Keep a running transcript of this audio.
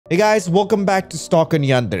Hey guys, welcome back to Stalker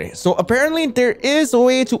Yandere. So apparently there is a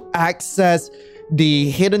way to access the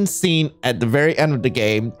hidden scene at the very end of the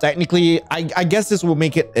game. Technically, I guess this will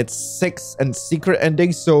make it its 6th and secret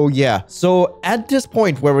ending. So yeah. So at this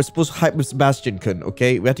point where we're supposed to hype with Sebastian-kun,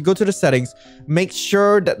 okay, we have to go to the settings, make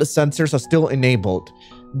sure that the sensors are still enabled.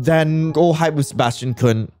 Then go hype with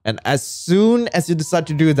Sebastian-kun. And as soon as you decide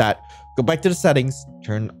to do that, go back to the settings,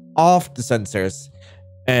 turn off the sensors.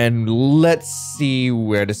 And let's see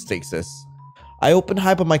where this takes us. I open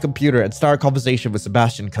Hype on my computer and start a conversation with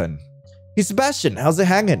Sebastian-kun. Hey Sebastian, how's it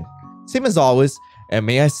hanging? Same as always, and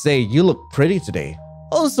may I say, you look pretty today.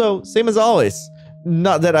 Also, same as always.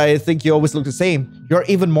 Not that I think you always look the same. You're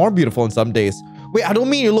even more beautiful on some days. Wait, I don't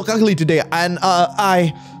mean you look ugly today, and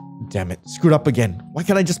Damn it, screwed up again. Why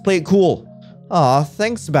can't I just play it cool? Aw,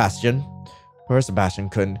 thanks Sebastian. Poor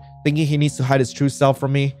Sebastian-kun, thinking he needs to hide his true self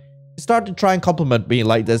from me. He started to try and compliment me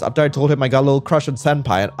like this after I told him I got a little crush on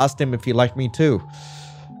Senpai and asked him if he liked me too.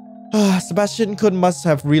 Sebastian-kun must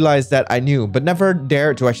have realized that I knew, but never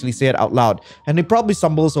dared to actually say it out loud. And he probably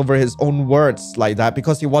stumbles over his own words like that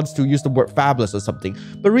because he wants to use the word fabulous or something,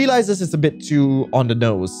 but realizes it's a bit too on the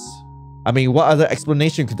nose. I mean, what other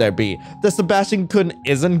explanation could there be? That Sebastian-kun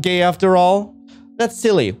isn't gay after all? That's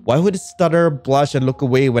silly. Why would he stutter, blush, and look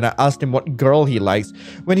away when I asked him what girl he likes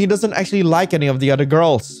when he doesn't actually like any of the other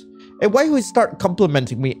girls? And why would he start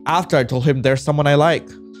complimenting me after I told him there's someone I like?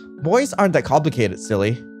 Boys aren't that complicated,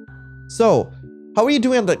 silly. So, how are you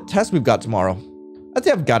doing on the test we've got tomorrow? I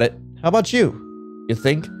think I've got it. How about you? You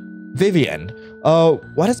think? Vivian,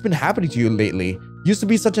 what has been happening to you lately? You used to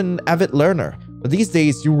be such an avid learner, but these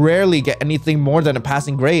days you rarely get anything more than a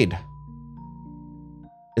passing grade.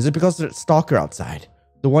 Is it because of the stalker outside?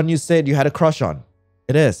 The one you said you had a crush on?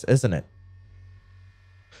 It is, isn't it?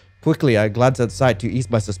 Quickly, I glanced outside to ease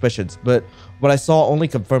my suspicions, but what I saw only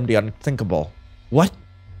confirmed the unthinkable. What?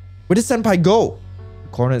 Where did Senpai go? The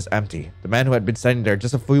corner is empty. The man who had been standing there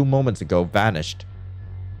just a few moments ago vanished.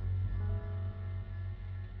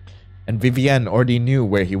 And Vivienne already knew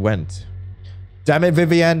where he went. Damn it,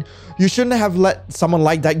 Vivienne! You shouldn't have let someone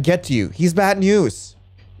like that get to you. He's bad news.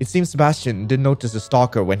 It seems Sebastian didn't notice the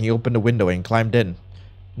stalker when he opened the window and climbed in.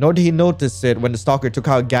 Nor did he notice it when the stalker took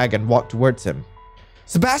out a gag and walked towards him.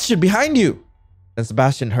 Sebastian, behind you! Then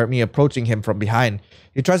Sebastian heard me approaching him from behind.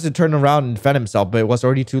 He tries to turn around and defend himself, but it was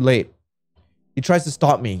already too late. He tries to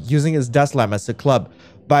stop me, using his desk lamp as a club,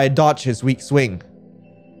 but I dodge his weak swing.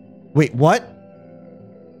 Wait, what?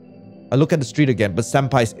 I look at the street again, but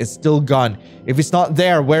Senpai is still gone. If he's not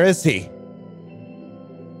there, where is he?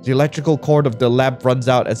 The electrical cord of the lamp runs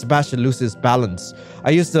out and Sebastian loses balance. I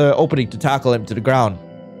use the opening to tackle him to the ground.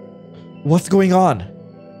 What's going on?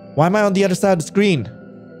 Why am I on the other side of the screen?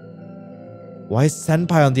 Why is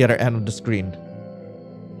Senpai on the other end of the screen?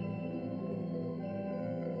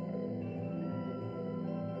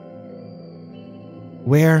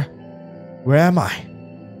 Where am I?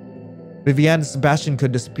 Vivienne and Sebastian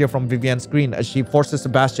could disappear from Vivienne's screen as she forces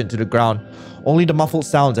Sebastian to the ground. Only the muffled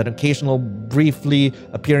sounds and occasional briefly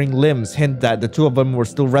appearing limbs hint that the two of them were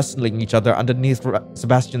still wrestling each other underneath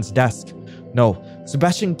Sebastian's desk. No,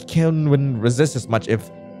 Sebastian wouldn't resist as much if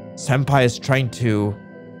Senpai is trying to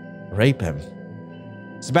rape him.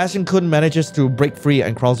 Sebastian-kun manages to break free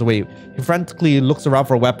and crawls away. He frantically looks around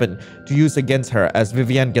for a weapon to use against her as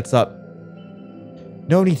Vivienne gets up.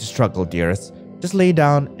 No need to struggle, dearest. Just lay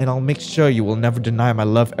down and I'll make sure you will never deny my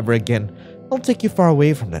love ever again. I'll take you far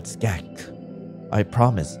away from that skank. I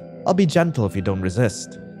promise. I'll be gentle if you don't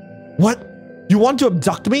resist. What? You want to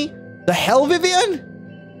abduct me? The hell,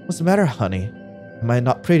 Vivienne? What's the matter, honey? Am I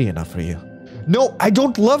not pretty enough for you? No, I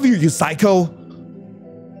don't love you, you psycho!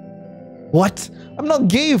 What? I'm not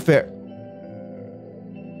gay, you fair.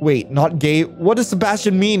 Wait, not gay? What does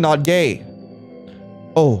Sebastian mean, not gay?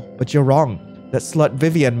 Oh, but you're wrong. That slut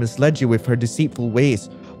Vivienne misled you with her deceitful ways.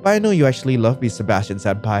 But I know you actually love me,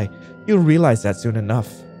 Sebastian-senpai. You'll realize that soon enough.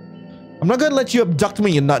 I'm not gonna let you abduct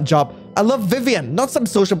me, you nut job. I love Vivienne, not some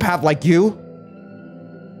sociopath like you.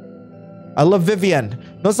 I love Vivienne,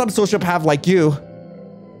 not some sociopath like you.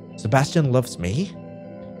 Sebastian loves me?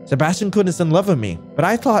 Sebastian-kun is in love with me, but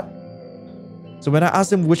I thought... So when I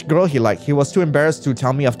asked him which girl he liked, he was too embarrassed to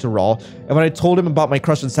tell me after all. And when I told him about my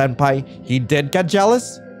crush on Senpai, he did get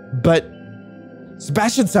jealous? But...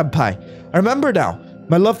 Sebastian-senpai, I remember now.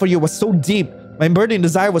 My love for you was so deep. My burning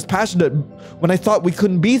desire was passionate when I thought we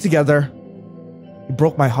couldn't be together. You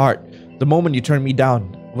broke my heart. The moment you turned me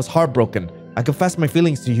down, I was heartbroken. I confessed my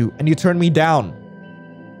feelings to you, and you turned me down.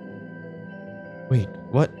 Wait,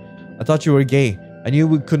 what? I thought you were gay. I knew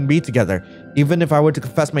we couldn't be together. Even if I were to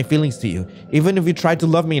confess my feelings to you, even if you tried to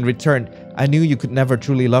love me in return, I knew you could never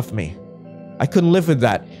truly love me. I couldn't live with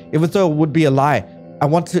that. Even though it would be a lie, I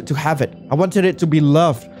wanted to have it. I wanted it to be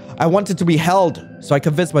loved. I wanted to be held. So I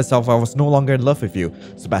convinced myself I was no longer in love with you,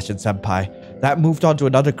 Sebastian Senpai. That moved on to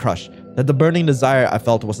another crush. That the burning desire I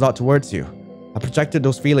felt was not towards you. I projected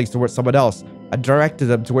those feelings towards someone else. I directed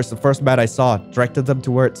them towards the first man I saw. Directed them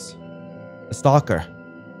towards a stalker.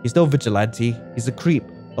 He's no vigilante. He's a creep.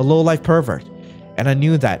 A low-life pervert. And I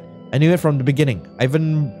knew that. I knew it from the beginning. I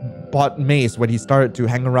even bought Mace when he started to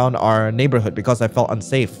hang around our neighborhood because I felt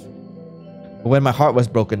unsafe. But when my heart was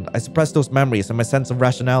broken, I suppressed those memories and my sense of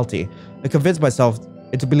rationality. I convinced myself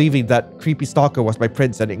into believing that creepy stalker was my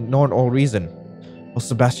prince and ignored all reason. Oh,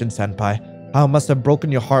 Sebastian Senpai, how I must have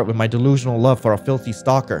broken your heart with my delusional love for a filthy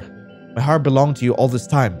stalker. My heart belonged to you all this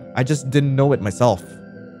time. I just didn't know it myself.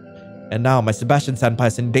 And now my Sebastian Senpai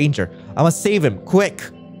is in danger. I must save him, quick!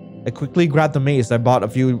 I quickly grabbed the mace I bought a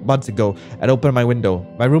few months ago and opened my window.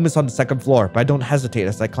 My room is on the second floor, but I don't hesitate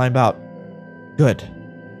as I climb out. Good.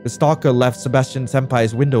 The stalker left Sebastian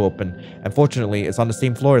Senpai's window open, and fortunately, it's on the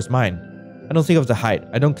same floor as mine. I don't think of the height.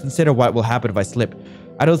 I don't consider what will happen if I slip.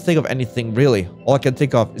 I don't think of anything, really. All I can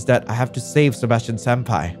think of is that I have to save Sebastian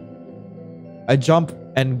Senpai. I jump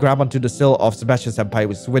and grab onto the sill of Sebastian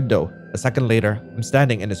Senpai's window. A second later, I'm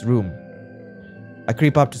standing in his room. I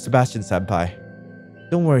creep up to Sebastian Senpai.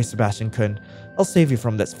 Don't worry, Sebastian-kun. I'll save you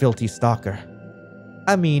from that filthy stalker.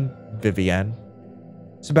 I mean, Vivienne.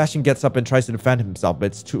 Sebastian gets up and tries to defend himself, but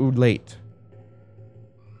it's too late.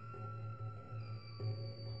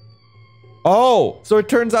 Oh, so it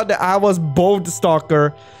turns out that I was both the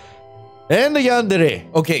stalker and the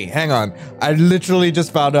yandere. Okay, hang on. I literally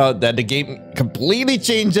just found out that the game completely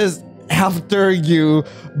changes after you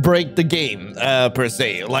break the game, per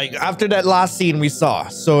se. Like, after that last scene we saw.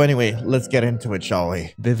 So anyway, let's get into it, shall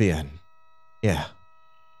we? Vivienne. Yeah,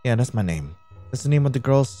 that's my name. That's the name of the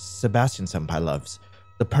girl Sebastian Senpai loves.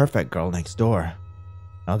 The perfect girl next door.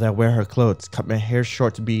 Now that I wear her clothes, cut my hair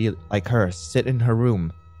short to be like her, sit in her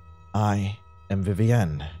room. I am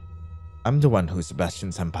Vivienne. I'm the one who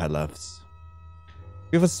Sebastian Senpai loves.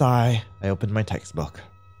 With a sigh, I opened my textbook.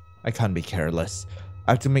 I can't be careless.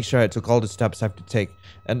 I have to make sure I took all the steps I have to take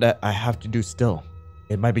and that I have to do still.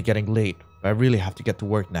 It might be getting late, but I really have to get to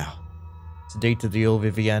work now. Sedate to the old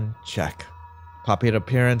Vivienne? Check. Copied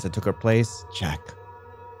appearance and took her place? Check.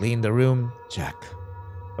 Cleaned the room? Check.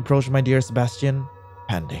 Approach my dear Sebastian?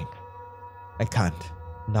 Pending. I can't.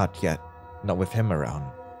 Not yet. Not with him around.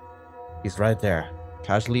 He's right there,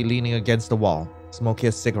 casually leaning against the wall, smoking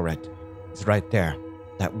a cigarette. He's right there.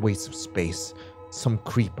 That waste of space. Some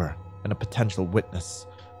creeper and a potential witness.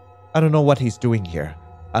 I don't know what he's doing here.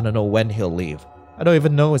 I don't know when he'll leave. I don't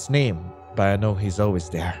even know his name, but I know he's always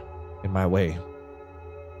there, in my way.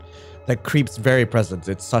 That creep's very presence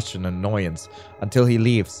is such an annoyance. Until he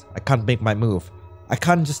leaves, I can't make my move. I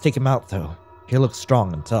can't just take him out though. He looks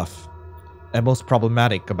strong and tough. And most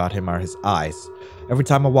problematic about him are his eyes. Every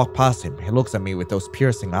time I walk past him, he looks at me with those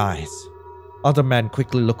piercing eyes. Other men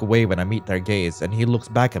quickly look away when I meet their gaze, and he looks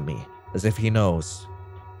back at me, as if he knows.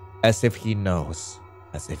 As if he knows.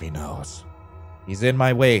 As if he knows. He's in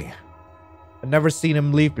my way. I've never seen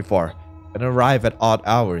him leave before, and arrive at odd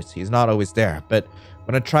hours. He's not always there, but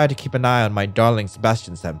when I try to keep an eye on my darling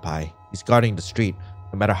Sebastian Senpai, he's guarding the street,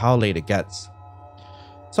 no matter how late it gets.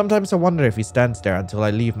 Sometimes I wonder if he stands there until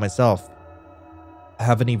I leave myself. I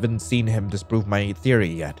haven't even seen him disprove my theory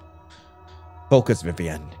yet. Focus,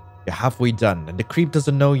 Vivienne. You're halfway done, and the creep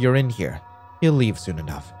doesn't know you're in here. He'll leave soon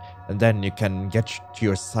enough, and then you can get to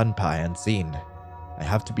your senpai unseen. I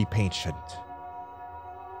have to be patient.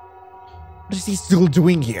 What is he still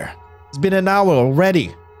doing here? It's been an hour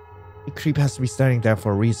already. The creep has to be standing there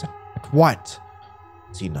for a reason. Like what?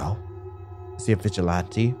 Does he know? Is he a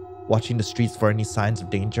vigilante, watching the streets for any signs of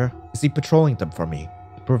danger? Is he patrolling them for me,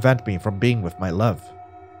 to prevent me from being with my love?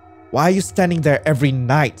 Why are you standing there every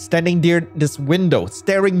night, standing near this window,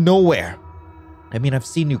 staring nowhere? I mean, I've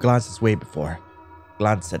seen you glance this way before.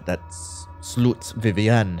 Glance at that slut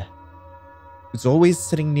Vivienne, who's always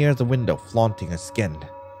sitting near the window, flaunting her skin,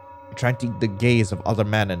 attracting the gaze of other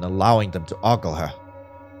men and allowing them to ogle her.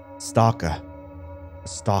 Stalker.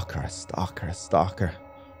 Stalker.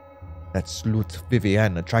 That slut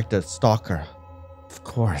Vivienne attracted a stalker. Of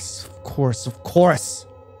course.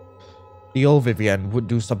 The old Vivienne would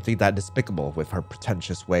do something that despicable with her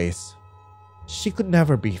pretentious ways. She could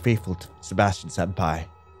never be faithful to Sebastian Senpai.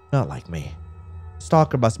 Not like me.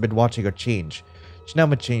 Stalker must have been watching her change. She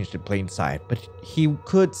never changed in plain sight, but he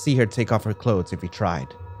could see her take off her clothes if he tried.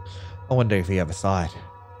 I wonder if he ever saw it.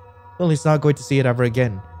 Well, he's not going to see it ever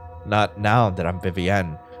again. Not now that I'm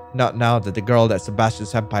Vivienne. Not now that the girl that Sebastian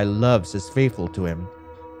Senpai loves is faithful to him.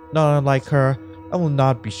 Not unlike her, I will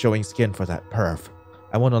not be showing skin for that perv.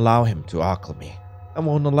 I won't allow him to ogle me. I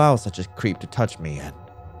won't allow such a creep to touch me and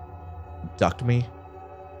abduct me.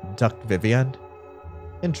 Abduct Vivienne?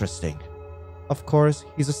 Interesting. Of course,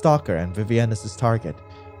 he's a stalker and Vivienne is his target.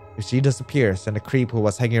 If she disappears and the creep who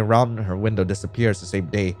was hanging around her window disappears the same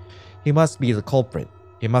day, he must be the culprit.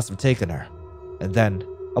 He must have taken her. And then,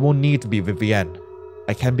 I won't need to be Vivienne.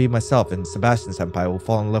 I can be myself and Sebastian Senpai will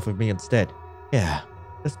fall in love with me instead. Yeah,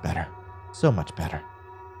 that's better. So much better.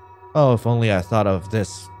 Oh, if only I thought of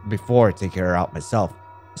this before taking her out myself.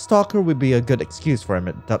 A stalker would be a good excuse for an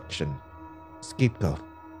abduction. Scapegoat.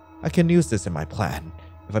 I can use this in my plan.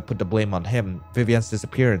 If I put the blame on him, Vivienne's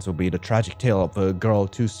disappearance will be the tragic tale of a girl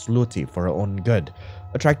too slutty for her own good,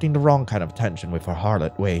 attracting the wrong kind of attention with her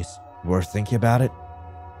harlot ways. Worth thinking about it?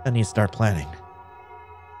 I need to start planning.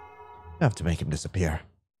 I have to make him disappear.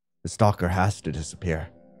 The stalker has to disappear.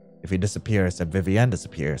 If he disappears and Vivienne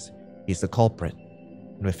disappears, he's the culprit.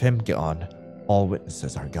 And with him gone, all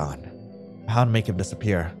witnesses are gone. How to make him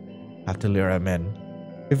disappear? I have to lure him in.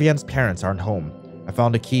 Vivienne's parents aren't home. I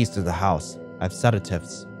found the keys to the house. I have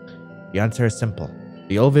sedatives. The answer is simple.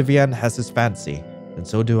 The old Vivienne has his fancy, and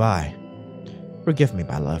so do I. Forgive me,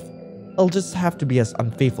 my love. I'll just have to be as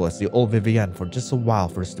unfaithful as the old Vivienne for just a while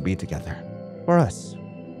for us to be together. For us.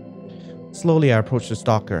 Slowly I approached the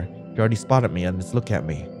stalker. He already spotted me and is looking at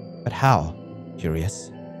me. But how?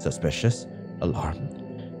 Curious? Suspicious? Alarmed?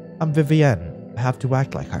 I'm Vivienne. I have to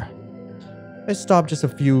act like her. I stopped just a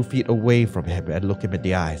few feet away from him and looked him in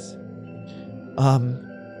the eyes.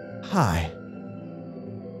 Hi.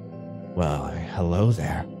 Well, hello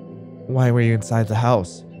there. Why were you inside the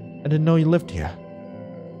house? I didn't know you lived here.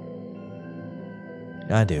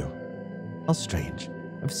 I do. How strange.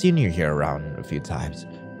 I've seen you here around a few times,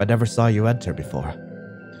 but never saw you enter before.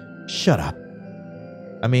 Shut up.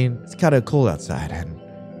 I mean, it's kind of cold outside and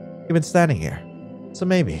you've been standing here. So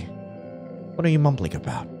maybe. What are you mumbling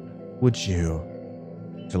about? Would you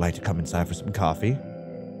like to come inside for some coffee?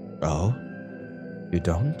 Oh? You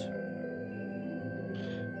don't?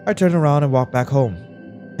 I turn around and walk back home.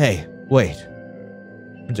 Hey, wait.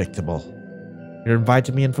 Predictable. You're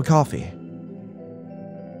inviting me in for coffee.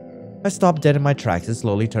 I stop dead in my tracks and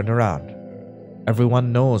slowly turn around.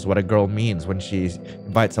 Everyone knows what a girl means when she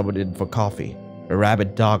invites someone in for coffee. A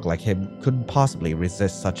rabid dog like him couldn't possibly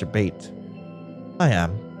resist such a bait. I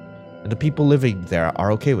am, and the people living there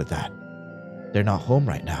are okay with that. They're not home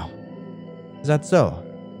right now. Is that so?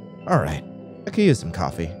 Alright, I could use some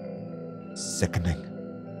coffee. Sickening.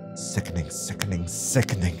 Sickening, sickening,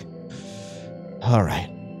 sickening. Alright,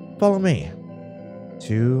 follow me.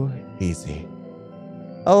 Too easy.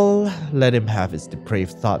 I'll let him have his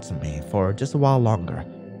depraved thoughts of me for just a while longer.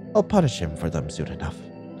 I'll punish him for them soon enough.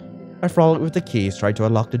 I frolic with the keys, try to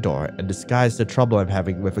unlock the door, and disguise the trouble I'm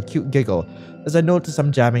having with a cute giggle as I notice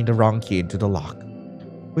I'm jamming the wrong key into the lock.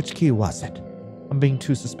 Which key was it? I'm being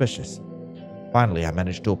too suspicious. Finally, I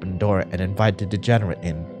manage to open the door and invite the degenerate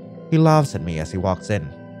in. He laughs at me as he walks in.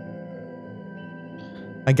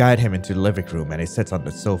 I guide him into the living room and he sits on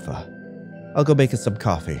the sofa. I'll go make us some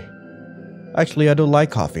coffee. Actually, I don't like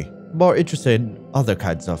coffee. I'm more interested in other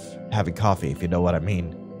kinds of having coffee, if you know what I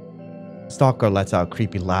mean. Stalker lets out a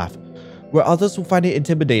creepy laugh. Where others will find it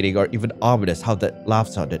intimidating or even ominous how that laugh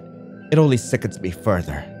sounded, it only sickens me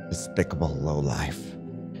further. Despicable lowlife.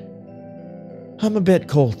 I'm a bit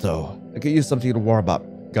cold though. I could use something to warm up.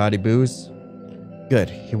 Got any booze? Good,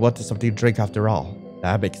 he wanted something to drink after all.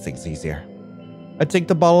 That makes things easier. I take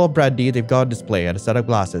the bottle of brandy they've got on display and a set of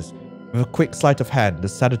glasses. With a quick sleight of hand, the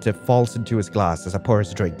sedative falls into his glass as I pour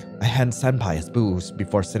his drink. I hand Senpai his booze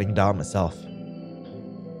before sitting down myself.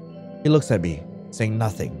 He looks at me, saying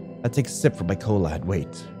nothing. I take a sip from my cola and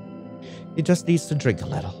wait. He just needs to drink a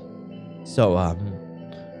little. So,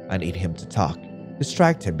 I need him to talk.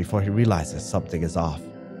 Distract him before he realizes something is off.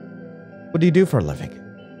 What do you do for a living?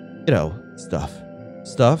 You know, stuff.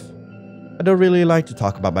 Stuff? I don't really like to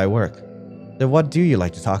talk about my work. Then what do you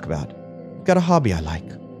like to talk about? I've got a hobby I like.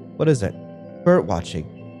 What is it? Bird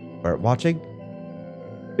watching. Bird watching?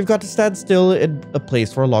 We've got to stand still in a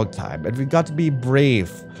place for a long time, and we've got to be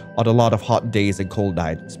brave on a lot of hot days and cold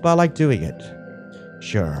nights, but I like doing it.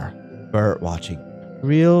 Sure, bird watching.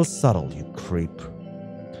 Real subtle, you creep.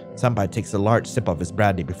 Senpai takes a large sip of his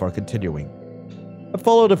brandy before continuing. I've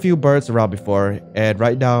followed a few birds around before, and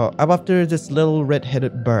right now I'm after this little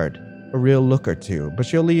red-headed bird. A real looker too, but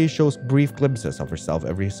she only shows brief glimpses of herself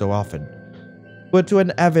every so often. But to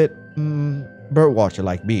an avid, bird watcher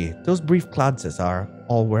like me, those brief glances are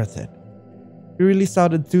all worth it. You really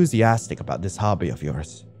sound enthusiastic about this hobby of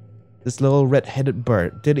yours. This little red-headed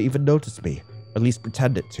bird didn't even notice me, or at least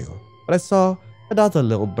pretended to. But I saw another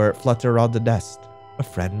little bird flutter around the nest. A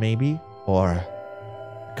friend maybe? Or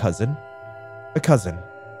Cousin? A cousin.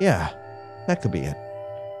 Yeah, that could be it.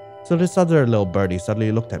 So this other little birdie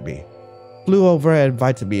suddenly looked at me, flew over and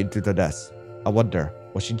invited me into the nest. I wonder,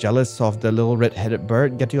 was she jealous of the little red-headed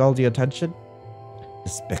bird getting all the attention?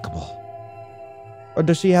 Despicable. Or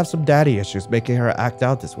does she have some daddy issues making her act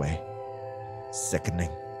out this way?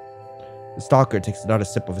 Sickening. The stalker takes another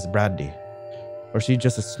sip of his brandy. Or is she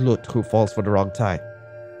just a slut who falls for the wrong tide?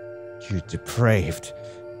 You depraved.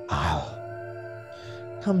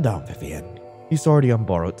 Calm down, Vivian. He's already on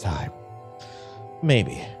borrowed time.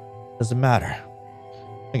 Maybe. Doesn't matter.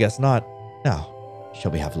 I guess not. Now,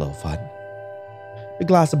 shall we have a little fun? The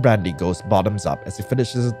glass of brandy goes bottoms up as he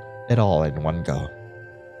finishes it all in one go.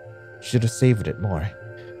 Should have savored it more.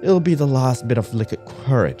 It'll be the last bit of liquid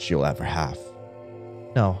courage you'll ever have.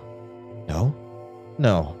 No. No?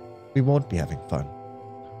 No. We won't be having fun.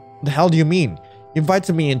 What the hell do you mean? You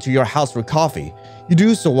invited me into your house for coffee. You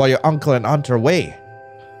do so while your uncle and aunt are away.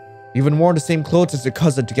 You even wore the same clothes as your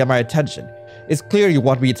cousin to get my attention. It's clear you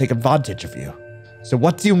want me to take advantage of you. So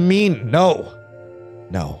what do you mean, no?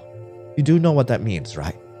 No. You do know what that means,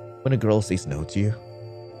 right? When a girl says no to you.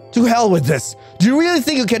 To hell with this! Do you really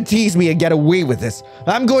think you can tease me and get away with this?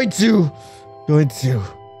 I'm feeling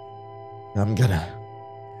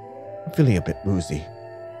a bit woozy.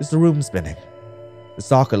 Is the room spinning? The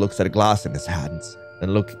stalker looks at a glass in his hands,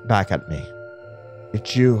 then looks back at me.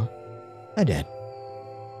 Did you? I did.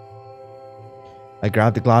 I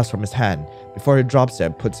grab the glass from his hand before he drops it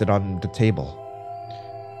and puts it on the table.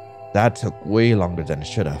 That took way longer than it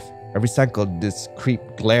should have. Every second this creep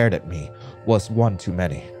glared at me was one too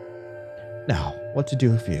many. Now, what to do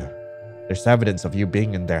with you? There's evidence of you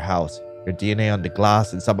being in their house, your DNA on the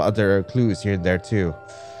glass and some other clues here and there too.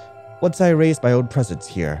 Once I erase my own presence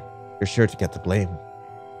here, you're sure to get the blame.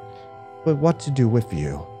 But what to do with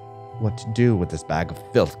you? What to do with this bag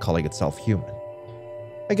of filth calling itself human?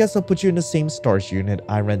 I guess I'll put you in the same storage unit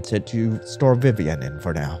I rented to store Vivian in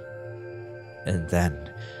for now. And then,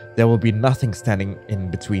 there will be nothing standing in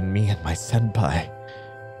between me and my senpai.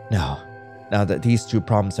 Now that these two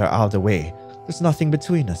problems are out of the way, there's nothing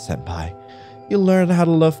between us, senpai. You'll learn how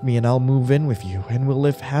to love me and I'll move in with you and we'll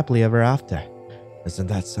live happily ever after. Doesn't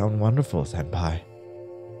that sound wonderful, senpai?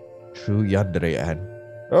 True yandere and...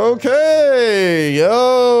 Okay,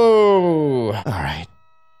 yo! Alright,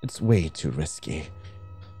 it's way too risky.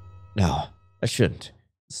 No, I shouldn't.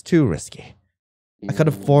 It's too risky. I can't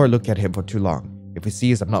afford to look at him for too long. If he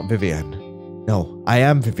sees I'm not Vivian. No, I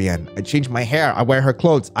am Vivian. I changed my hair. I wear her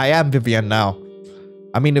clothes. I am Vivian now.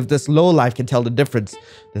 I mean, if this lowlife can tell the difference,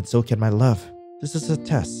 then so can my love. This is a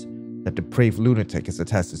test. That depraved lunatic is a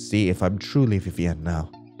test to see if I'm truly Vivian now.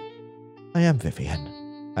 I am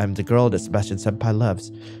Vivian. I'm the girl that Sebastian Senpai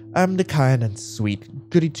loves. I'm the kind and sweet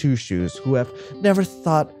goody two-shoes who have never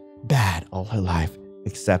thought bad all her life.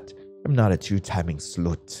 Except I'm not a two-timing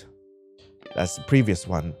slut. That's the previous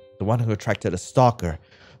one. The one who attracted a stalker.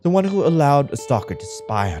 The one who allowed a stalker to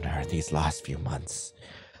spy on her these last few months.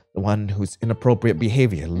 The one whose inappropriate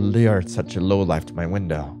behavior lured such a lowlife to my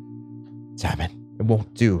window. Damn it, it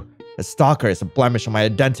won't do. A stalker is a blemish on my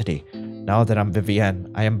identity. Now that I'm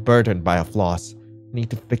Vivienne, I am burdened by her flaws. I need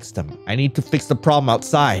to fix them. I need to fix the problem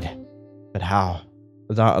outside. But how?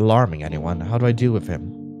 Without alarming anyone, how do I deal with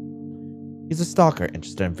him? He's a stalker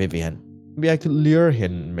interested in Vivienne. Maybe I could lure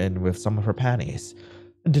him in with some of her panties.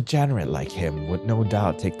 A degenerate like him would no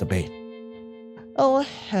doubt take the bait. I'll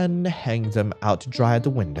hang them out to dry at the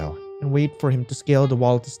window and wait for him to scale the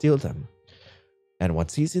wall to steal them. And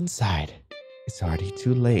once he's inside, it's already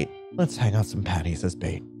too late. Let's hang out some panties as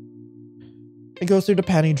bait. I go through the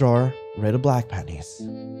panty drawer, red or black panties.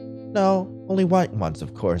 No, only white ones,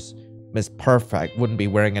 of course. Miss Perfect wouldn't be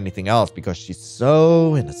wearing anything else because she's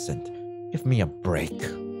so innocent. Give me a break.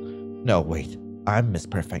 No, wait. I'm Miss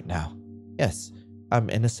Perfect now. Yes, I'm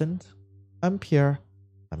innocent. I'm pure.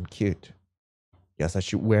 I'm cute. Guess I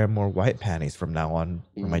should wear more white panties from now on,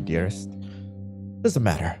 for my dearest. Doesn't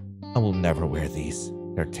matter. I will never wear these.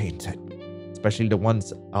 They're tainted. Especially the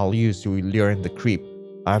ones I'll use to lure in the creep.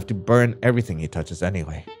 I have to burn everything he touches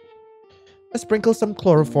anyway. I sprinkle some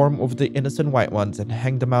chloroform over the innocent white ones and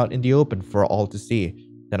hang them out in the open for all to see.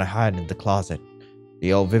 Then I hide in the closet.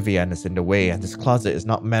 The old Vivienne is in the way and this closet is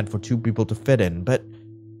not meant for two people to fit in, but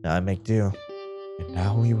I make do. And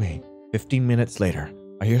now we wait. 15 minutes later,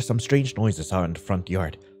 I hear some strange noises out in the front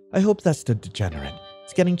yard. I hope that's the degenerate.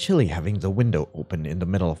 It's getting chilly having the window open in the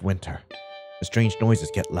middle of winter. The strange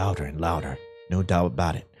noises get louder and louder. No doubt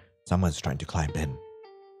about it. Someone's trying to climb in.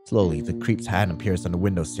 Slowly, the creep's hand appears on the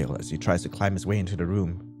windowsill as he tries to climb his way into the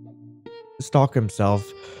room. The stalker himself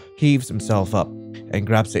heaves himself up and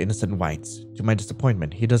grabs the innocent whites. To my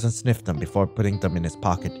disappointment, he doesn't sniff them before putting them in his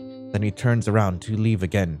pocket. Then he turns around to leave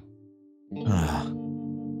again.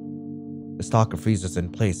 The stalker freezes in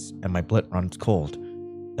place and my blood runs cold.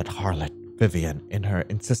 That harlot, Vivian, in her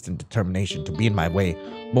insistent determination to be in my way,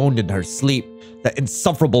 moaned in her sleep. That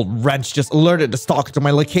insufferable wrench just alerted the stalker to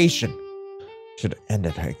my location. Should have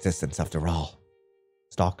ended her existence after all.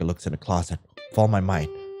 Stalker looks in the closet. Follow my mind.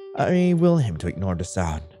 I will him to ignore the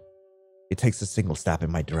sound. He takes a single step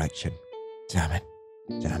in my direction. Damn it.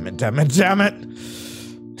 Damn it, damn it, damn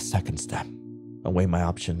it! Second step. I weigh my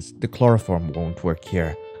options. The chloroform won't work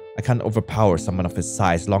here. I can't overpower someone of his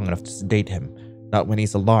size long enough to sedate him. Not when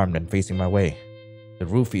he's alarmed and facing my way. The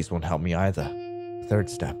roofies won't help me either. Third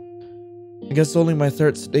step. I guess only my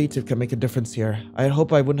third sedative can make a difference here. I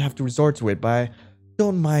hope I wouldn't have to resort to it, but I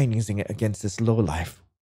don't mind using it against this lowlife.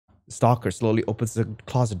 The stalker slowly opens the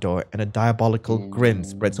closet door and a diabolical grin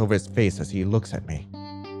spreads over his face as he looks at me.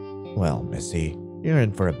 Well, Missy, you're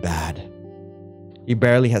in for a bad. He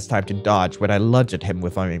barely has time to dodge when I lunge at him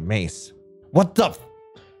with my mace. What the f—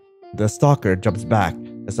 The stalker jumps back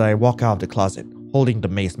as I walk out of the closet, holding the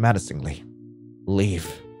mace menacingly. Leave.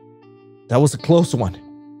 That was a close one.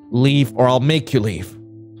 Leave or I'll make you leave.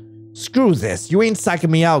 Screw this. You ain't psyching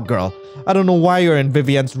me out, girl. I don't know why you're in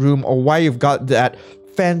Vivian's room or why you've got that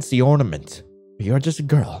fancy ornament. But you're just a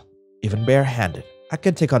girl, even barehanded. I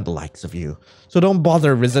can take on the likes of you, so don't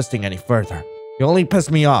bother resisting any further. You only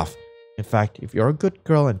piss me off. In fact, if you're a good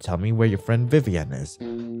girl and tell me where your friend Vivian is,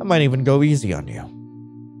 I might even go easy on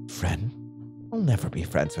you. Friend? I'll never be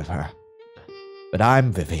friends with her. But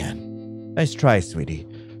I'm Vivian. Nice try, sweetie.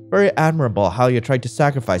 Very admirable how you tried to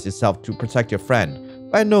sacrifice yourself to protect your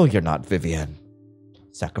friend. But I know you're not Vivian.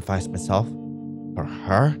 Sacrifice myself? For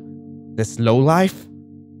her? This lowlife?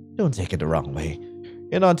 Don't take it the wrong way.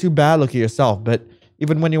 You're not too bad looking yourself, but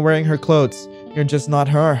even when you're wearing her clothes, you're just not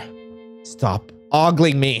her. Stop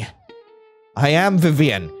ogling me. I am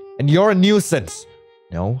Vivian, and you're a nuisance.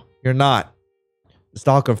 No, you're not. The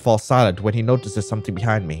stalker falls silent when he notices something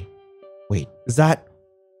behind me. Wait, is that...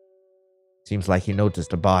 Seems like he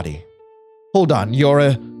noticed a body. Hold on, you're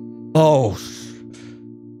a... Oh.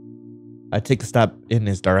 I take a step in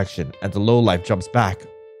his direction, and the lowlife jumps back.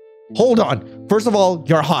 Hold on. First of all,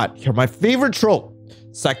 you're hot. You're my favorite trope.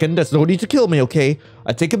 Second, there's no need to kill me, okay?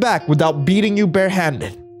 I take it back without beating you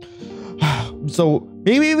barehanded. So,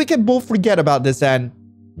 maybe we can both forget about this and...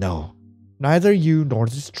 No. Neither you nor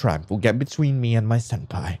this tramp will get between me and my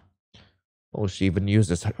senpai. Oh, she even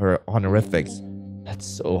uses her honorifics. That's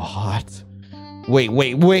so hot. Wait.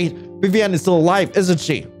 Vivian is still alive, isn't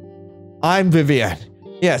she? I'm Vivian.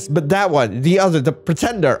 Yes, but that one, the other, the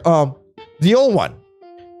pretender, the old one.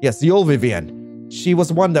 Yes, the old Vivian. She was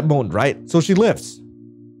the one that moaned, right? So she lives.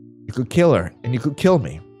 You could kill her, and you could kill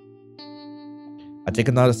me. I take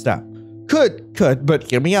another step. Could, but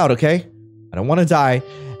hear me out, okay? I don't want to die,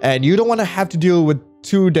 and you don't want to have to deal with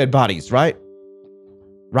 2 dead bodies, right?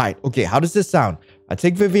 Right, okay, how does this sound? I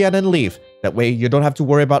take Vivian and leave. That way, you don't have to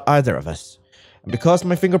worry about either of us. And because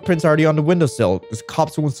my fingerprints are already on the windowsill, the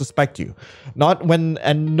cops won't suspect you. Not when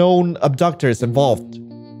a known abductor is involved.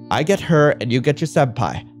 I get her, and you get your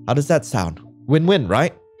senpai. How does that sound? Win-win,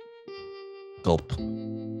 right? Gulp.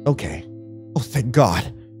 Okay. Oh, thank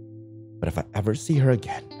God. But if I ever see her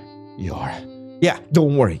again, you're... Yeah,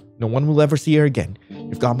 don't worry. No one will ever see her again.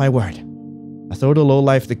 You've got my word. I throw the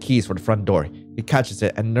lowlife the keys for the front door. He catches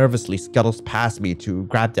it and nervously scuttles past me to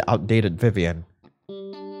grab the outdated Vivian.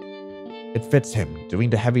 It fits him, doing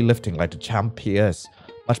the heavy lifting like the champ he is.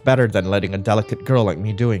 Much better than letting a delicate girl like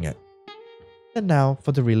me doing it. And now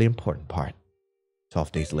for the really important part.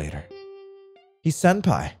 12 days later. He's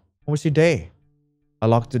senpai. How was your day? I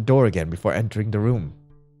locked the door again before entering the room.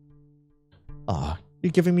 Ah,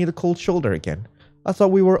 you're giving me the cold shoulder again. I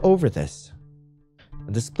thought we were over this.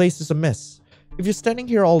 And this place is a mess. If you're standing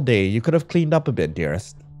here all day, you could have cleaned up a bit,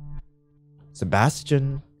 dearest.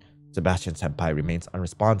 Sebastian senpai remains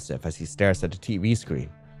unresponsive as he stares at the TV screen.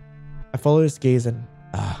 I follow his gaze and...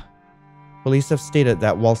 Police have stated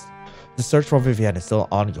that whilst the search for Vivian is still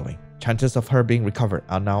ongoing, chances of her being recovered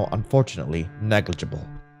are now unfortunately negligible.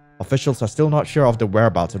 Officials are still not sure of the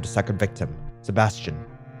whereabouts of the second victim, Sebastian.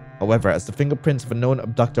 However, as the fingerprints of a known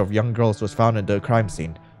abductor of young girls was found in the crime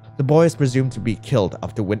scene, the boy is presumed to be killed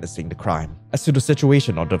after witnessing the crime. As to the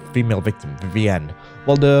situation of the female victim, Vivian,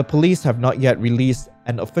 while the police have not yet released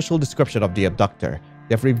an official description of the abductor,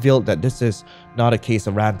 they have revealed that this is not a case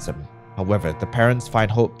of ransom. However, the parents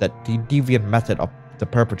find hope that the deviant method of the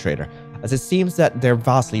perpetrator, as it seems that they're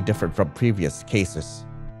vastly different from previous cases.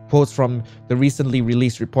 Quotes from the recently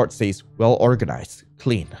released report says, well organized,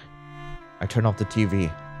 clean. I turn off the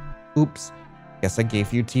TV. Oops. Guess I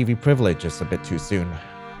gave you TV privileges a bit too soon.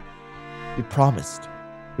 You promised.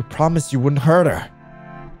 You promised you wouldn't hurt her.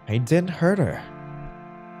 I didn't hurt her.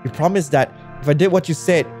 You promised that if I did what you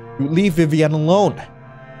said, you'd leave Vivienne alone.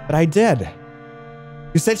 But I did.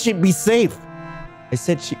 You said she'd be safe. I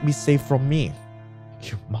said she'd be safe from me.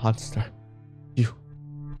 You monster.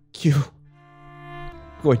 You.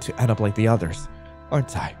 Going to end up like the others,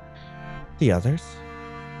 aren't I? The others?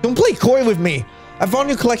 Don't play coy with me. I found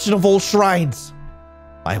your collection of old shrines.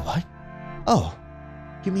 My what? Oh,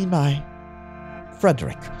 you mean my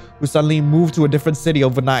Frederick, who suddenly moved to a different city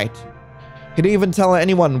overnight. He didn't even tell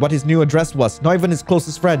anyone what his new address was, not even his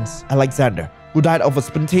closest friends, Alexander, who died of a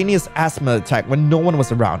spontaneous asthma attack when no one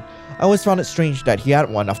was around. I always found it strange that he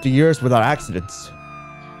had one after years without accidents.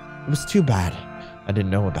 It was too bad. I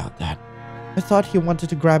didn't know about that. I thought he wanted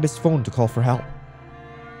to grab his phone to call for help.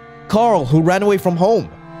 Carl, who ran away from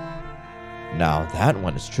home. Now that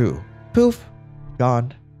one is true. Poof.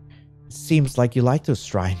 Gone. It seems like you like those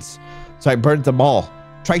shrines. So I burned them all.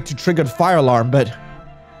 Tried to trigger the fire alarm, but...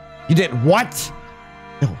 You did what?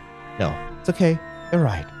 No. It's okay. You're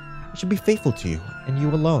right. I should be faithful to you, and you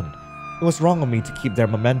alone. It was wrong of me to keep their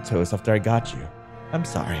mementos after I got you. I'm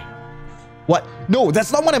sorry. What? No,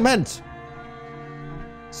 that's not what I meant!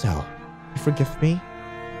 So, you forgive me?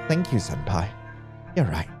 Thank you, Senpai. You're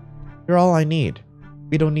right. You're all I need.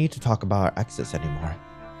 We don't need to talk about our exes anymore.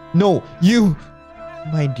 No, you...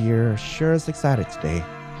 My dear, sure is excited today.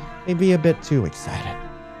 Maybe a bit too excited.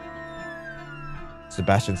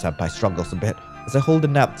 Sebastian Senpai struggles a bit as I hold the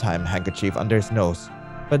nap time handkerchief under his nose,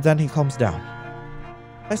 but then he calms down.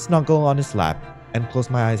 I snuggle on his lap and close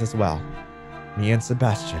my eyes as well. Me and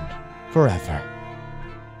Sebastian, forever.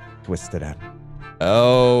 Twisted end.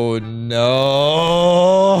 Oh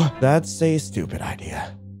no! That's a stupid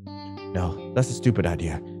idea. No, that's a stupid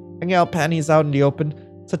idea. Hanging out panties out in the open,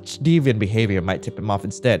 such deviant behavior might tip him off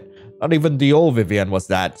instead. Not even the old Vivienne was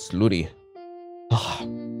that slutty.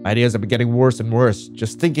 My ideas have been getting worse and worse.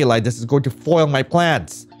 Just thinking like this is going to foil my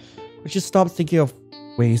plans. We should stop thinking of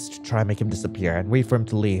ways to try and make him disappear and wait for him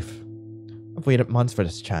to leave. I've waited months for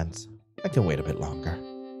this chance. I can wait a bit longer.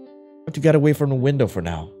 I have to get away from the window for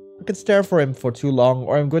now. I can stare for him for too long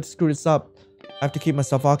or I'm going to screw this up. I have to keep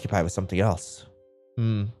myself occupied with something else.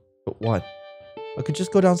 But what? I could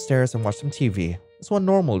just go downstairs and watch some TV. It's what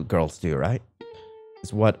normal girls do, right?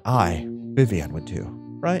 It's what I, Vivienne, would do,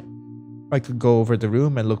 right? Or I could go over the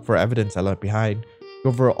room and look for evidence I left behind. Go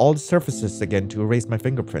over all the surfaces again to erase my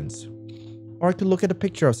fingerprints. Or I could look at a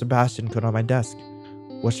picture of Sebastian put on my desk.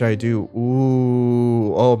 What should I do?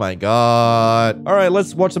 Ooh, oh my god. Alright,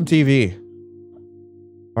 let's watch some TV.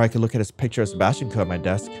 Or I could look at his picture of Sebastian put on my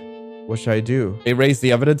desk. What should I do? Erase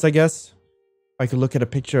the evidence, I guess? Or I could look at a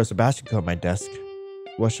picture of Sebastian put on my desk.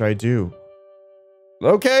 What should I do?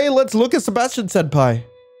 Okay, let's look at Sebastian Senpai.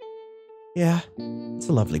 Yeah, it's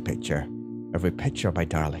a lovely picture. Every picture of my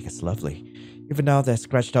darling is lovely. Even now that I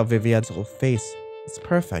scratched out Vivienne's whole face, it's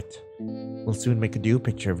perfect. We'll soon make a new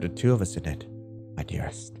picture of the two of us in it, my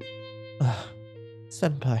dearest.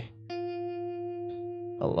 Senpai.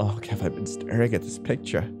 How long have I been staring at this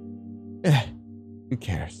picture? Who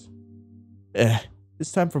cares?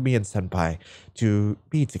 It's time for me and Senpai to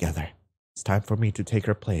be together. It's time for me to take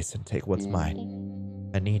her place and take what's mine.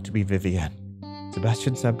 I need to be Vivienne.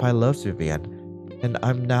 Sebastian Senpai loves Vivienne, and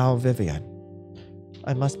I'm now Vivienne.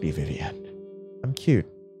 I must be Vivienne. I'm cute.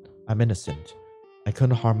 I'm innocent. I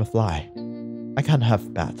couldn't harm a fly. I can't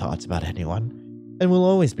have bad thoughts about anyone, and will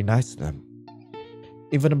always be nice to them.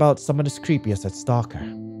 Even about someone as creepy as that stalker.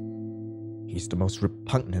 He's the most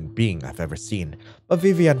repugnant being I've ever seen, but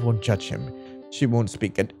Vivienne won't judge him. She won't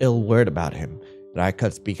speak an ill word about him, and I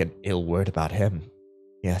can't speak an ill word about him.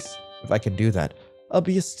 Yes, if I can do that, I'll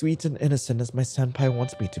be as sweet and innocent as my senpai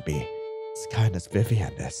wants me to be, as kind as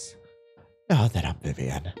Vivienne is. Now that I'm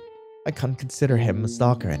Vivienne, I can't consider him a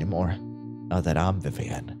stalker anymore. Now that I'm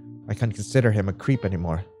Vivienne, I can't consider him a creep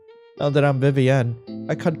anymore. Now that I'm Vivienne,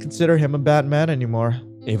 I can't consider him a bad man anymore.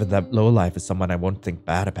 Even that lowlife is someone I won't think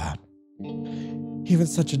bad about. Even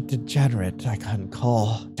such a degenerate I can't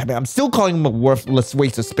call. Damn it, I'm still calling him a worthless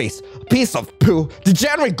waste of space. A piece of poo.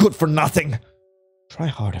 Degenerate good for nothing. Try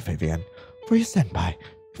harder, Vivienne. For your senpai.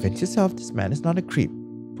 Convince yourself this man is not a creep.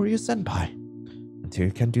 For your senpai. Until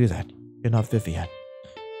you can do that, you're not Vivienne.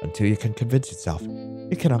 Until you can convince yourself,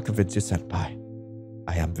 you cannot convince your senpai.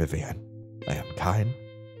 I am Vivienne. I am kind.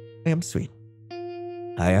 I am sweet.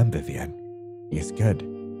 I am Vivienne. He is good.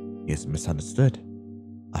 He is misunderstood.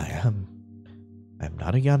 I'm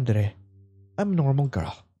not a yandere. I'm a normal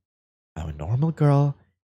girl. I'm a normal girl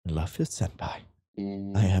in love with senpai.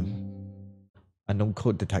 I am a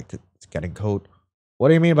non-code detective getting code What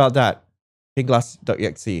do you mean about that?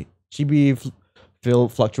 Pinglass.exe. GB fill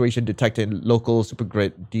fluctuation detected in local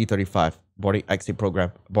supergrid D35. Boarding exit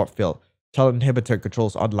program. Abort fill. Tell inhibitor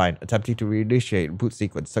controls online. Attempting to reinitiate boot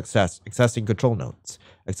sequence. Success. Accessing control nodes.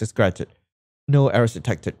 Access granted. No errors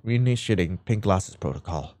detected. Reinitiating Pinglass's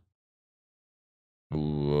protocol.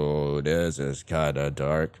 Ooh, this is kinda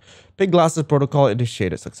dark. Pinglass's protocol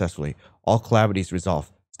initiated successfully. All calamities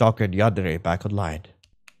resolved. Stalker Yandere back online.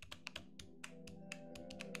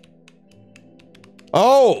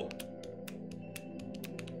 Oh!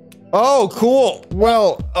 Oh, cool.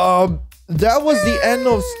 Well, that was the end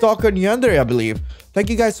of Stalker Yandere, I believe. Thank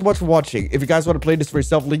you guys so much for watching. If you guys want to play this for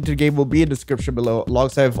yourself, link to the game will be in the description below,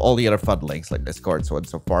 alongside with all the other fun links like Discord, so on and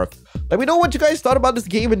so forth. Let me know what you guys thought about this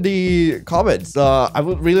game in the comments. I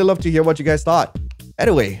would really love to hear what you guys thought.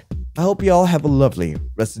 Anyway, I hope you all have a lovely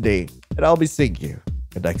rest of the day, and I'll be seeing you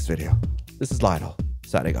in the next video. This is Lionel,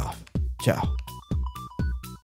 signing off. Ciao.